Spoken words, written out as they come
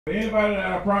Anybody that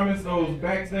I promised those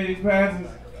backstage passes,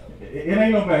 it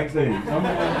ain't no backstage. I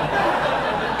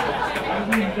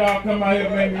just need y'all to come out here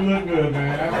and make me look good,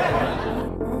 man.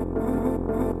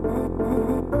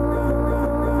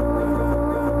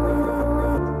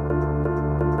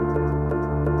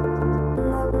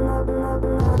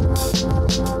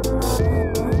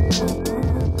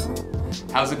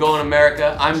 How's it going,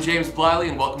 America? I'm James Bliley,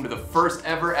 and welcome to the first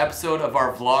ever episode of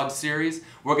our vlog series.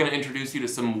 We're going to introduce you to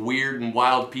some weird and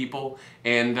wild people,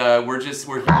 and we're You're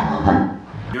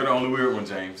the only weird one,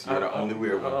 James. You're the only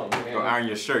weird one. Go iron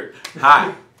your shirt.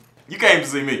 Hi. You came to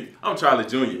see me. I'm Charlie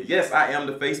Jr. Yes, I am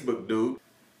the Facebook dude.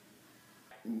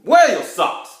 Wear your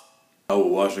socks. I was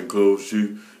washing clothes,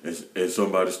 and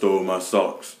somebody stole my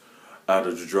socks out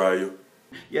of the dryer.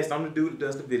 Yes, I'm the dude that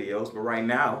does the videos, but right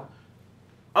now,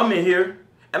 I'm in here,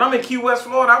 and I'm in Key West,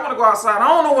 Florida. I want to go outside. I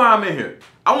don't know why I'm in here.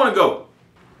 I want to go.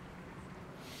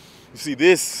 You see,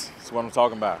 this is what I'm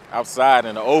talking about. Outside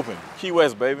in the open. Key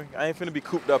West, baby. I ain't finna be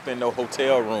cooped up in no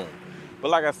hotel room.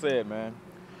 But like I said, man,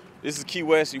 this is Key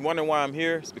West. You wondering why I'm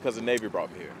here? It's because the Navy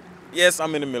brought me here. Yes,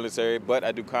 I'm in the military, but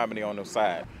I do comedy on the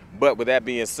side. But with that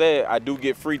being said, I do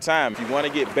get free time. If you want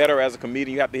to get better as a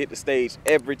comedian, you have to hit the stage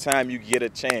every time you get a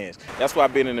chance. That's why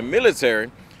I've been in the military.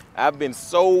 I've been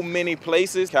so many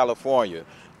places. California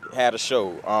had a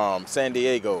show. San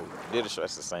Diego did a show.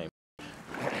 That's the same.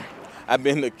 I've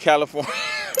been to California.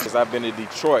 I've been to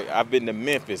Detroit. I've been to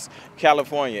Memphis,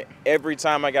 California. Every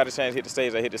time I got a chance to hit the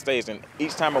stage, I hit the stage. And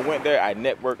each time I went there, I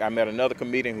networked. I met another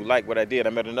comedian who liked what I did.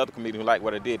 I met another comedian who liked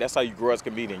what I did. That's how you grow as a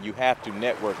comedian. You have to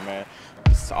network, man.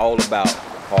 It's all about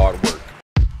hard work.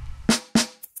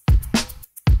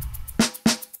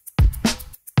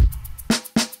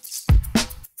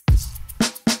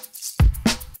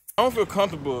 I don't feel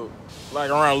comfortable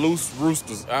like around loose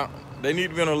roosters. They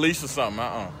need to be on a leash or something.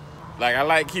 Like I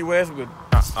like Key West, but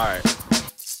all right.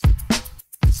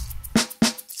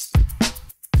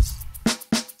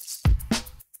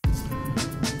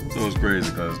 So it's crazy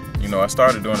because I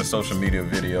started doing the social media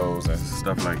videos and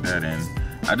stuff like that,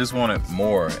 and I just wanted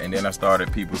more. And then I started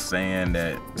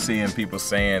seeing people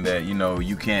saying that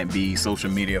you can't be social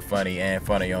media funny and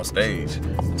funny on stage.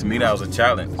 To me, that was a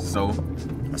challenge. So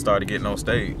I started getting on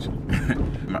stage.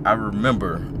 I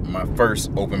remember my first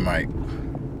open mic.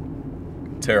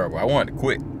 Terrible. I wanted to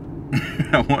quit.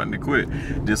 I wanted to quit.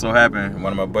 Just so happened,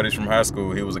 one of my buddies from high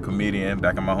school, he was a comedian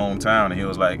back in my hometown, and he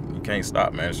was like, you can't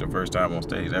stop, man. It's your first time on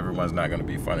stage. Everyone's not going to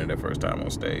be funny their first time on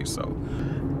stage. So,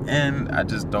 and I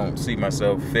just don't see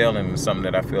myself failing in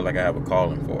something that I feel like I have a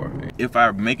calling for. If I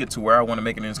make it to where I want to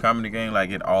make it in this comedy game, like,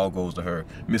 it all goes to her.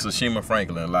 Miss Ashima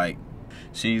Franklin, like,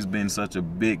 she's been such a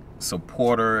big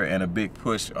supporter and a big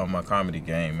push on my comedy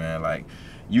game, man. Like,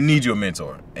 you need your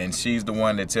mentor, and she's the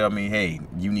one that tell me, hey,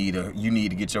 you need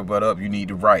to get your butt up, you need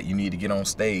to write, you need to get on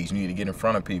stage, you need to get in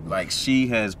front of people. Like, she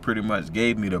has pretty much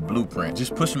gave me the blueprint,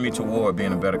 just pushing me toward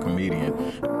being a better comedian.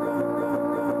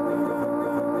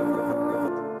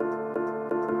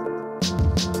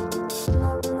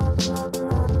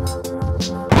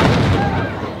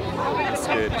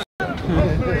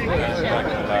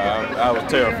 I was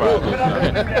terrified.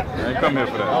 I ain't come here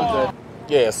for that.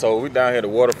 Yeah, so we down here at the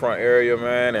waterfront area,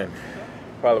 man, and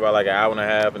probably about like an hour and a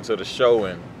half into the show,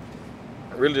 and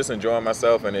really just enjoying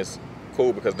myself. And it's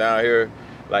cool because down here,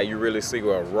 like, you really see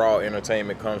where raw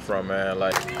entertainment comes from, man.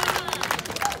 Like,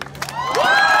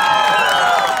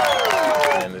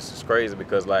 and this is crazy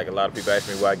because, like, a lot of people ask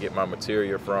me where I get my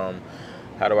material from,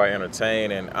 how do I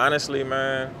entertain, and honestly,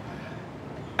 man,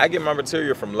 I get my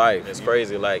material from life. It's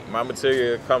crazy. Like, my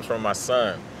material comes from my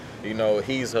son.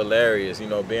 He's hilarious,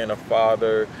 being a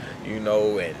father,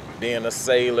 and being a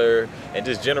sailor, and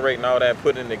just generating all that,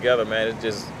 putting it together, man. It's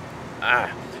just,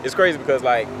 it's crazy because,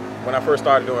 like, when I first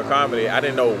started doing comedy, I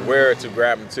didn't know where to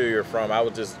grab material from. I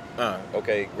was just,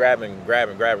 okay, grabbing,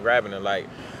 and like,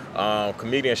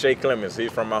 comedian Shay Clemens,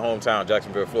 he's from my hometown,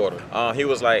 Jacksonville, Florida. He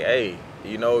was like, hey,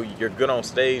 you're good on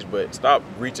stage, but stop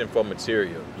reaching for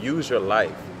material. Use your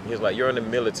life. He's like, you're in the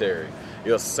military.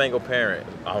 You're a single parent,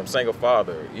 single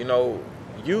father,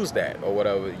 use that or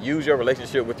whatever. Use your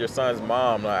relationship with your son's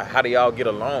mom. Like, how do y'all get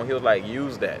along? He was like,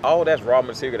 use that. All that's raw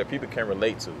material that people can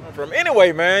relate to.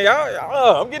 Anyway, man,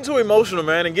 I'm getting too emotional,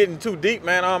 man, and getting too deep,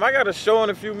 man. I got a show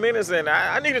in a few minutes, and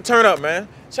I need to turn up, man.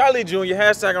 Charlie Jr.,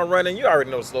 hashtag I'm running. You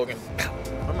already know the slogan.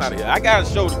 I'm out of here. I got a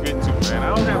show to get to, man.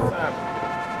 I don't have time.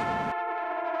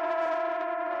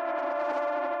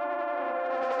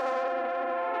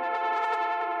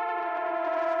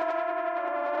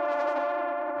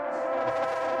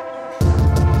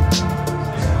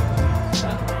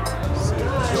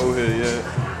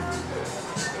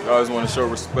 always want to show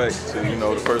respect to, you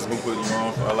know, the person who put you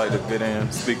on. So I like to get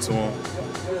in, speak to him.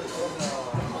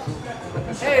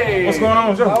 Hey! What's going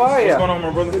on, Joe? How are you? What's going on,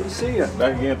 my brother? Good to see you.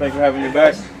 Back again, thanks for having me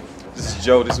back. This is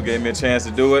Joe. This who gave me a chance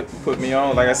to do it, put me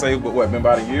on. Like I say, but what, been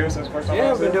about a year since the first time?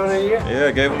 Yeah, I've been doing it a year. Yeah,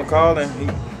 I gave him a call and he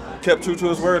kept true to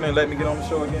his word and let me get on the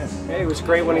show again. Hey, it was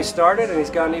great when he started, and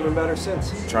he's gotten even better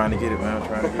since. Trying to get it, man.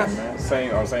 Trying to get it, man. Same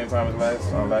time as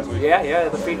last week. Yeah,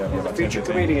 the featured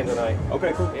comedian tonight.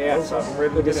 Okay, cool. Yeah, cool. so I'm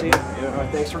ready good to see you. Yeah. All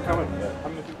right, thanks for coming.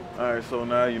 All right, so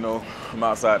now, you know, I'm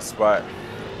outside the spot.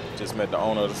 Just met the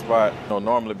owner of the spot. You know,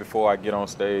 normally before I get on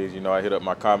stage, you know, I hit up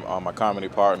my comedy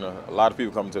partner. A lot of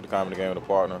people come to the comedy game with a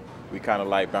partner. We kind of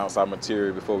like bounce our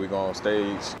material before we go on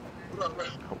stage.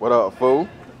 What up, fool?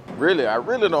 Really, I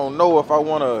really don't know if I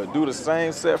want to do the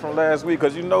same set from last week,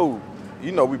 because you know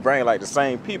we bring like the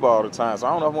same people all the time. So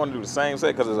I don't know if I want to do the same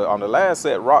set, because on the last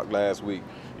set, rocked last week.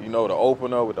 You know, the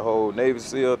opener with the whole Navy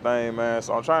SEAL thing, man.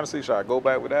 So I'm trying to see, should I go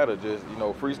back with that or just, you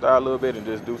know, freestyle a little bit and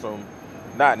just do some,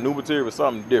 not new material, but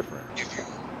something different. If you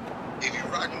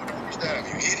rocking with the freestyle, if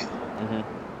you hit it,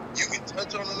 you can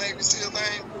touch on the Navy SEAL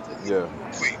thing. Yeah.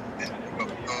 Quick, you know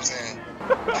what I'm saying?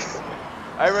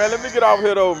 Hey man, let me get off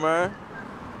here though, man.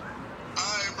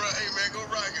 Alright, bro. Hey man, go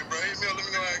rock it, bro. Hit me up, let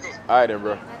me know how it go. All right then,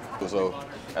 bro. So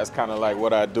that's kind of like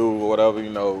what I do or whatever, you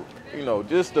know,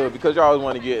 just because you always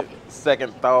want to get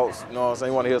second thoughts, you know what I'm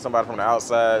saying? You want to hear somebody from the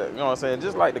outside, you know what I'm saying?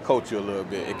 Just like to coach you a little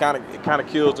bit. It kind of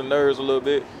kills the nerves a little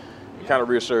bit. It kind of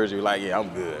reassures you, like, yeah, I'm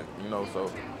good, you know. So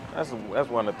that's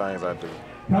one of the things I do.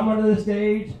 Coming to the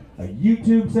stage, a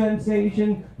YouTube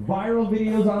sensation, viral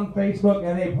videos on Facebook,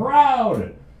 and a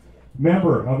proud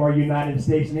member of our United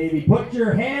States Navy. Put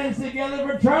your hands together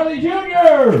for Chalee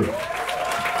Jr.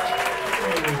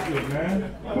 Shit,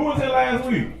 man. Who was here last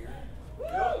week?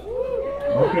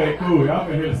 Okay, cool. Y'all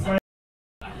been here the same.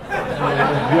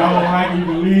 If y'all don't like it, you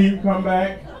can leave, come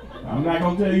back. I'm not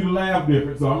gonna tell you to laugh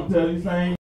different, so I'm gonna tell you the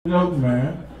same jokes,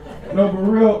 man. No, but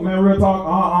real talk.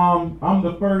 I'm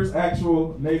the first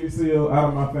actual Navy SEAL out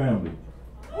of my family.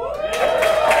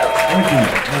 Thank you.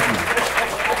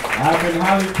 I've been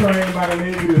highly trained by the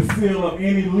Navy to seal up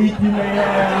any leak you may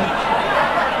have.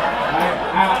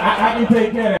 I can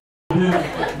take care of that.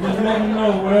 Just let me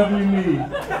know whatever you need.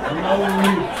 No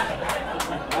leaks.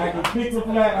 I can fix a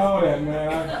flat, all that, man.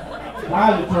 I'm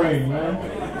highly trained, man.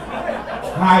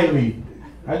 Highly.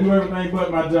 I do everything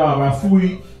but my job. I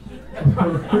sweep. Thank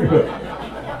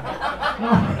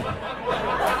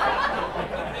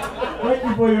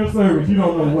you for your service. You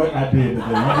don't know what I did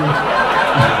today.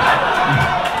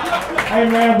 Hey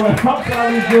man, but I'm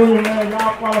Chalee Jr., man.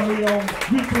 Y'all follow me on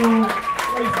YouTube,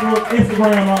 Facebook,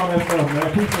 Instagram, all that stuff, man.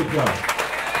 Appreciate y'all.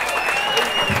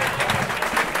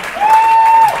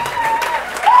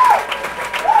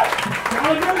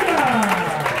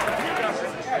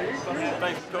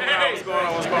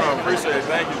 What's going on? Appreciate it.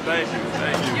 Thank you.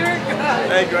 You're good.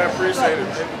 Thank you. I appreciate it.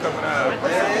 Thank you for coming out.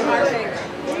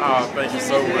 Oh, thank you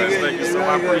so much. Thank you so much. I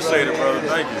appreciate it, brother.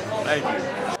 Thank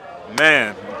you.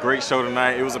 Man, great show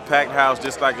tonight. It was a packed house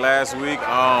just like last week.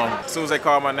 As soon as they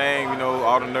called my name, you know,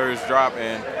 all the nerves dropped,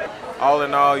 and all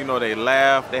in all, you know, they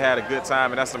laughed. They had a good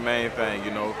time, and that's the main thing,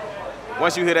 you know.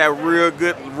 Once you hear that real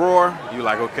good roar, you're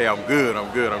like, okay, I'm good.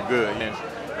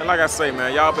 And like I say,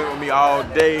 man, y'all been with me all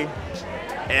day.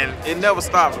 And it never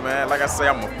stops, man. Like I say,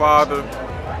 I'm a father,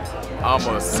 I'm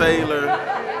a sailor,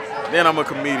 then I'm a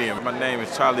comedian. My name is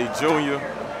Chalee Jr.,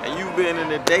 and you've been in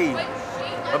the day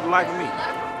of the life of me.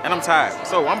 And I'm tired.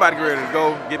 So I'm about to get ready to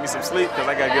go, get me some sleep, because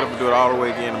I got to get up and do it all the way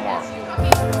again tomorrow.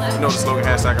 You know the slogan,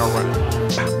 #I'm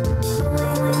running.